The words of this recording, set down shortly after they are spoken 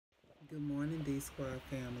Good morning, D Squad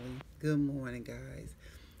family. Good morning, guys.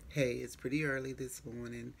 Hey, it's pretty early this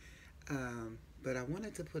morning, but I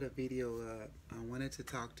wanted to put a video up. I wanted to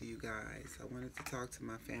talk to you guys. I wanted to talk to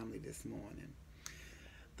my family this morning.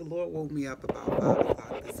 The Lord woke me up about 5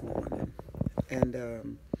 o'clock this morning,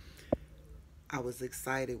 and I was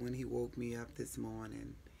excited when He woke me up this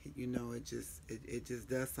morning. You know, it just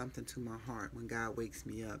does something to my heart when God wakes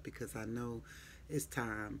me up because I know it's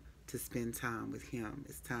time to spend time with Him.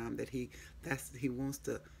 It's time that He wants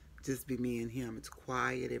to just be me and Him. It's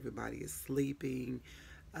quiet. Everybody is sleeping,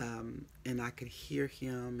 and I could hear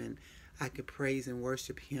Him, and I could praise and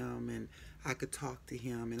worship Him, and I could talk to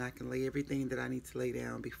Him, and I can lay everything that I need to lay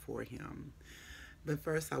down before Him. But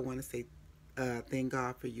first, I want to say thank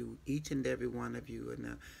God for you, each and every one of you.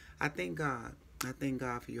 And I thank God. I thank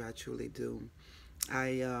God for you. I truly do.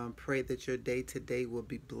 I pray that your day today will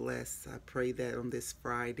be blessed. I pray that on this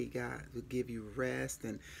Friday, God will give you rest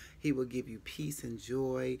and He will give you peace and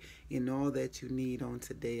joy in all that you need on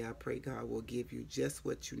today. I pray God will give you just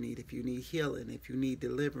what you need. If you need healing, if you need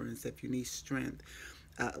deliverance, if you need strength,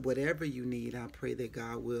 whatever you need, I pray that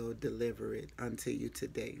God will deliver it unto you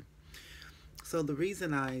today. So the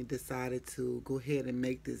reason I decided to go ahead and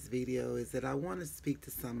make this video is that I want to speak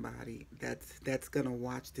to somebody that's gonna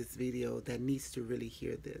watch this video that needs to really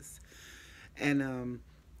hear this. And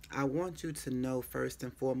I want you to know first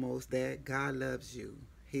and foremost that God loves you.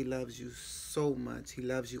 He loves you so much. He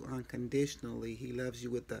loves you unconditionally. He loves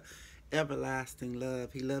you with the everlasting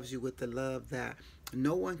love. He loves you with the love that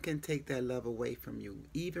no one can take that love away from you.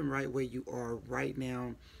 Even right where you are right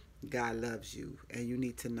now, God loves you, and you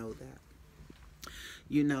need to know that.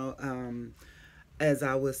 You know, as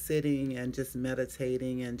I was sitting and just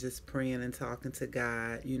meditating and just praying and talking to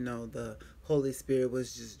God, you know, the Holy Spirit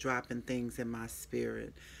was just dropping things in my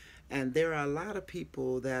spirit. And there are a lot of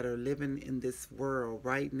people that are living in this world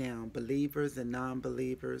right now, believers and non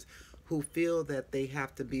believers, who feel that they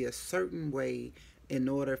have to be a certain way in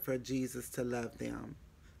order for Jesus to love them.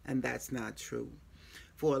 And that's not true.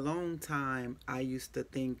 For a long time, I used to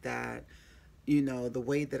think that, you know, the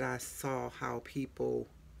way that I saw how people,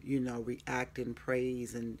 you know, react in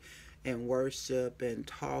praise and worship and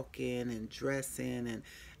talking and dressing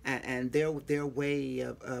and their way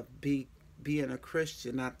of being a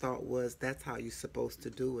Christian, I thought was that's how you're supposed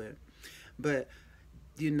to do it. But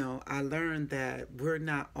you know, I learned that we're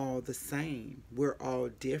not all the same. We're all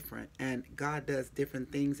different. And God does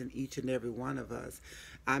different things in each and every one of us.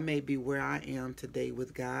 I may be where I am today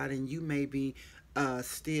with God, and you may be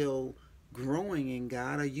still growing in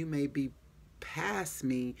God, or you may be past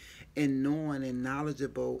me in knowing and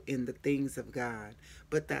knowledgeable in the things of God.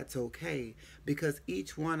 But that's okay because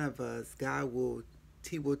each one of us,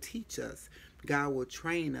 He will teach us. God will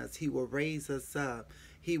train us. He will raise us up.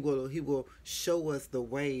 He will show us the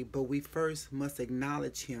way, but we first must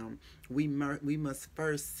acknowledge Him. We must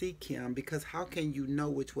first seek Him, because how can you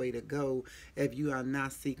know which way to go if you are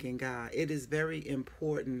not seeking God? It is very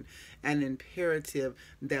important and imperative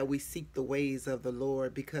that we seek the ways of the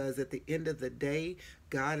Lord, because at the end of the day,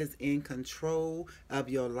 God is in control of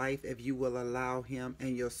your life if you will allow Him,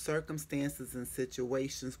 and your circumstances and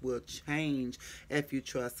situations will change if you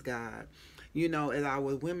trust God. You know, at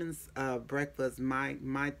our women's breakfast,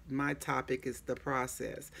 my topic is the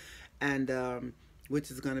process, and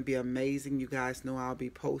which is going to be amazing. You guys know I'll be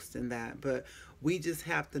posting that, but we just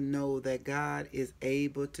have to know that God is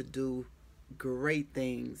able to do great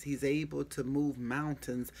things. He's able to move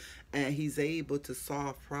mountains, and He's able to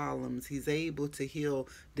solve problems. He's able to heal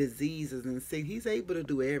diseases and sick. He's able to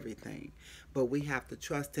do everything, but we have to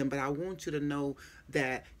trust Him. But I want you to know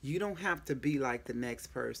that you don't have to be like the next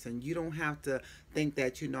person. You don't have to think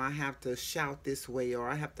that, you know, I have to shout this way, or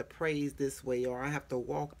I have to praise this way, or I have to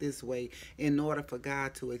walk this way in order for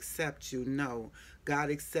God to accept you. No,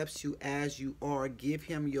 God accepts you as you are. Give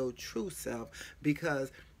Him your true self,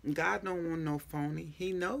 because God don't want no phony.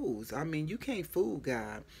 He knows. I mean, you can't fool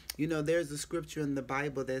God. You know, there's a scripture in the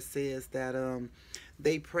Bible that says that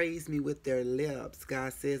they praise me with their lips,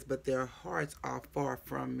 God says, but their hearts are far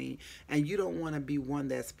from me. And you don't want to be one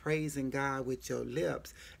that's praising God with your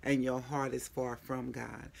lips and your heart is far from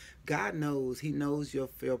God. God knows. He knows your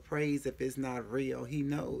praise if it's not real. He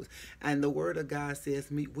knows. And the Word of God says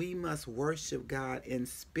we must worship God in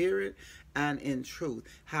spirit and in truth.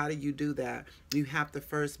 How do you do that? You have to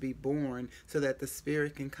first be born so that the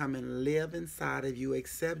Spirit can come and live inside of you.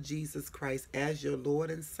 Accept Jesus Christ as your Lord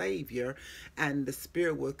and Savior, and the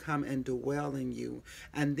Spirit will come and dwell in you.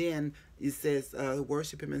 And then it says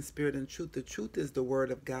worship Him in spirit and truth. The truth is the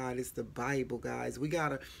Word of God. It's the Bible, guys. We got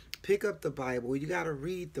to Pick up the Bible. You got to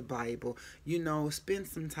read the Bible. You know, spend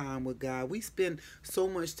some time with God. We spend so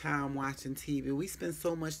much time watching TV. We spend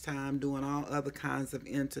so much time doing all other kinds of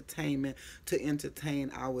entertainment to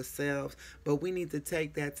entertain ourselves. But we need to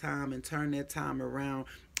take that time and turn that time around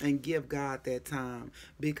and give God that time,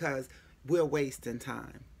 because we're wasting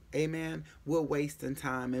time. Amen. We're wasting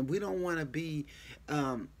time, and um, we don't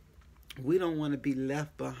want to be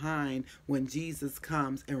left behind when Jesus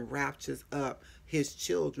comes and raptures up his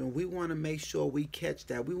children. We want to make sure we catch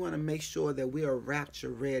that. We want to make sure that we are rapture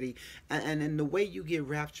ready. And in the way you get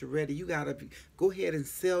rapture ready, you got to go ahead and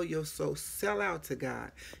sell your soul, sell out to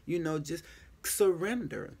God. You know, just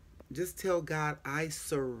surrender. Just tell God, I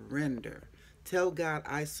surrender. Tell God,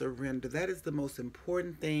 I surrender. That is the most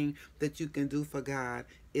important thing that you can do for God,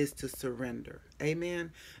 is to surrender.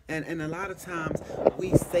 Amen. And a lot of times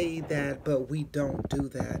we say that, but we don't do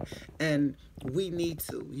that. And we need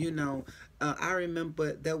to, you know. I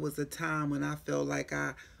remember there was a time when I felt like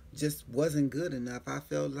I just wasn't good enough. I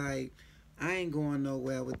felt like I ain't going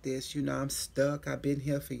nowhere with this. You know, I'm stuck. I've been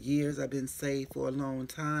here for years. I've been saved for a long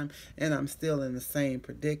time, and I'm still in the same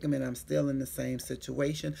predicament. I'm still in the same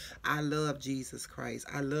situation. I love Jesus Christ.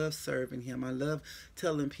 I love serving him. I love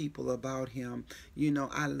telling people about him. You know,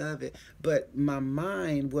 I love it. But my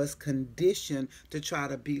mind was conditioned to try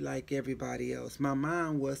to be like everybody else. My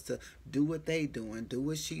mind was to do what they doing, do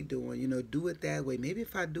what she doing, you know, do it that way. Maybe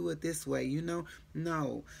if I do it this way, you know,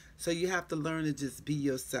 no. So you have to learn to just be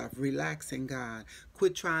yourself. Relax in God.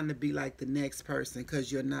 Quit trying to be like the next person,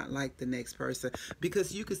 because you're not like the next person.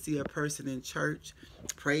 Because you can see a person in church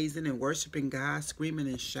praising and worshiping God, screaming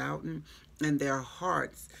and shouting, and their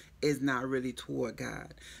hearts is not really toward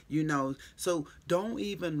God, you know. So don't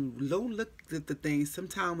look at the things.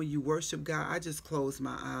 Sometimes when you worship God, I just close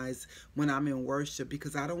my eyes when I'm in worship,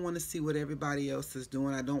 because I don't want to see what everybody else is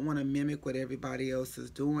doing. I don't want to mimic what everybody else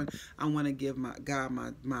is doing. I want to give my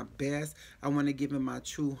best. I want to give him my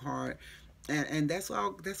true heart, and that's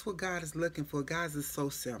what God is looking for. God is so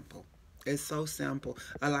simple. It's so simple.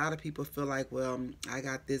 A lot of people feel like, well, I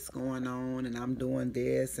got this going on and I'm doing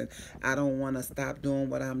this and I don't want to stop doing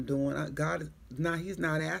what I'm doing. God is not, he's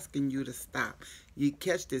not asking you to stop. You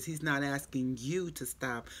catch this. He's not asking you to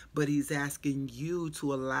stop, but he's asking you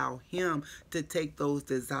to allow him to take those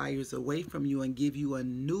desires away from you and give you a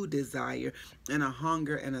new desire and a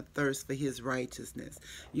hunger and a thirst for his righteousness.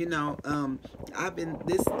 You know, I've been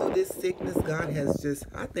through this sickness. God has just,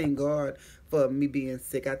 I thank God for me being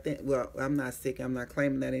sick. I think, well, I'm not sick. I'm not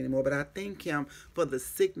claiming that anymore, but I thank him for the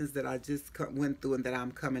sickness that I just went through and that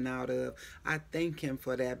I'm coming out of. I thank him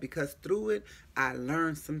for that, because through it, I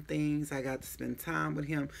learned some things. I got to spend time with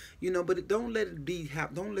him, you know. But don't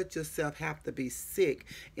let yourself have to be sick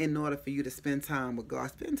in order for you to spend time with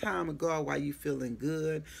God. Spend time with God while you feeling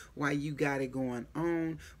good, while you got it going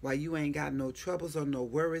on, while you ain't got no troubles or no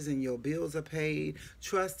worries and your bills are paid.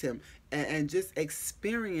 Trust him. And just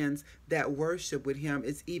experience that worship with him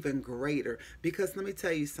is even greater. Because let me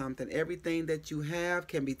tell you something, everything that you have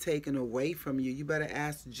can be taken away from you. You better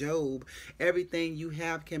ask Job. Everything you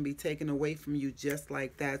have can be taken away from you just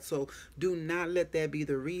like that. So do not let that be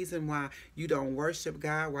the reason why you don't worship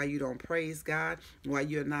God, why you don't praise God, why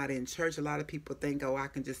you're not in church. A lot of people think, oh, I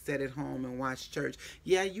can just sit at home and watch church.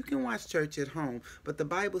 Yeah, you can watch church at home, but the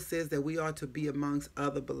Bible says that we are to be amongst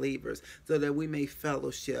other believers so that we may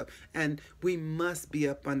fellowship. And we must be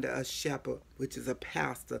up under a shepherd, which is a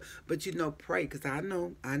pastor. But you know, pray, because I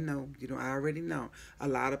know, you know, I already know. A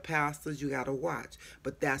lot of pastors you got to watch.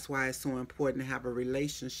 But that's why it's so important to have a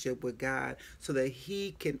relationship with God, so that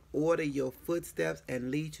he can order your footsteps and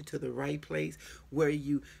lead you to the right place where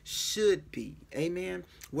you should be. Amen?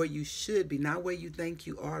 Where you should be. Not where you think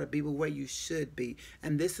you ought to be, but where you should be.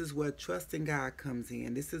 And this is where trusting God comes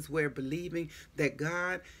in. This is where believing that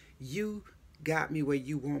God, you got me where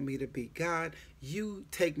you want me to be. God, you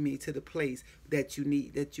take me to the place that you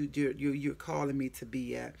need, that you're calling me to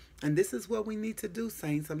be at. And this is what we need to do,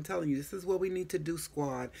 saints. I'm telling you, this is what we need to do,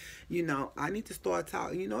 squad. You know, I need to start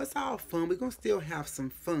talking. You know, it's all fun. We're going to still have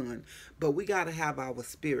some fun, but we got to have our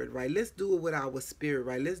spirit, right? Let's do it with our spirit,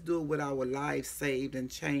 right? Let's do it with our lives saved and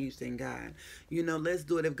changed in God. You know, let's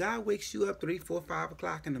do it. If God wakes you up 3, 4, 5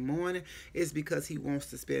 o'clock in the morning, it's because he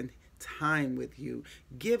wants to spend time with you.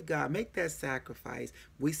 Give God, make that sacrifice.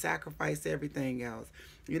 We sacrifice everything else,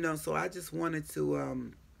 you know. So I just wanted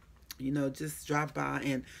to you know, just drop by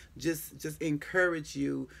and just encourage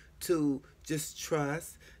you to just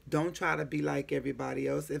trust, Don't try to be like everybody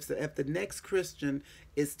else. If the next Christian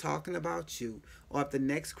is talking about you, or if the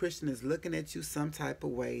next Christian is looking at you some type of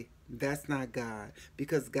way, that's not God,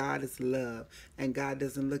 because God is love, and God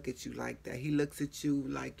doesn't look at you like that. He looks at you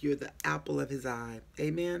like you're the apple of his eye.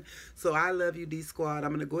 Amen. So I love you, D Squad.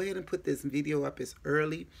 I'm going to go ahead and put this video up. It's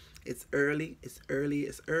early. It's early, it's early,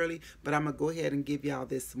 it's early, but I'm going to go ahead and give y'all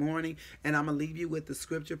this morning, and I'm going to leave you with the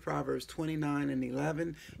scripture, Proverbs 29 and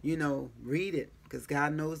 11. You know, read it, because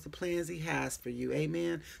God knows the plans he has for you.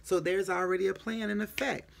 Amen. So there's already a plan in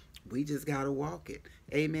effect. We just got to walk it.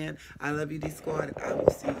 Amen. I love you, D Squad. I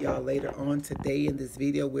will see y'all later on today in this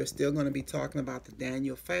video. We're still going to be talking about the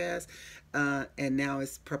Daniel fast. And now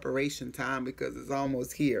it's preparation time because it's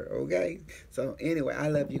almost here. Okay. So anyway, I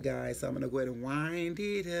love you guys. So I'm going to go ahead and wind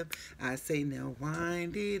it up. I say now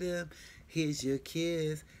wind it up. Here's your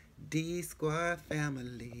kiss, D Squad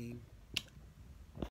family.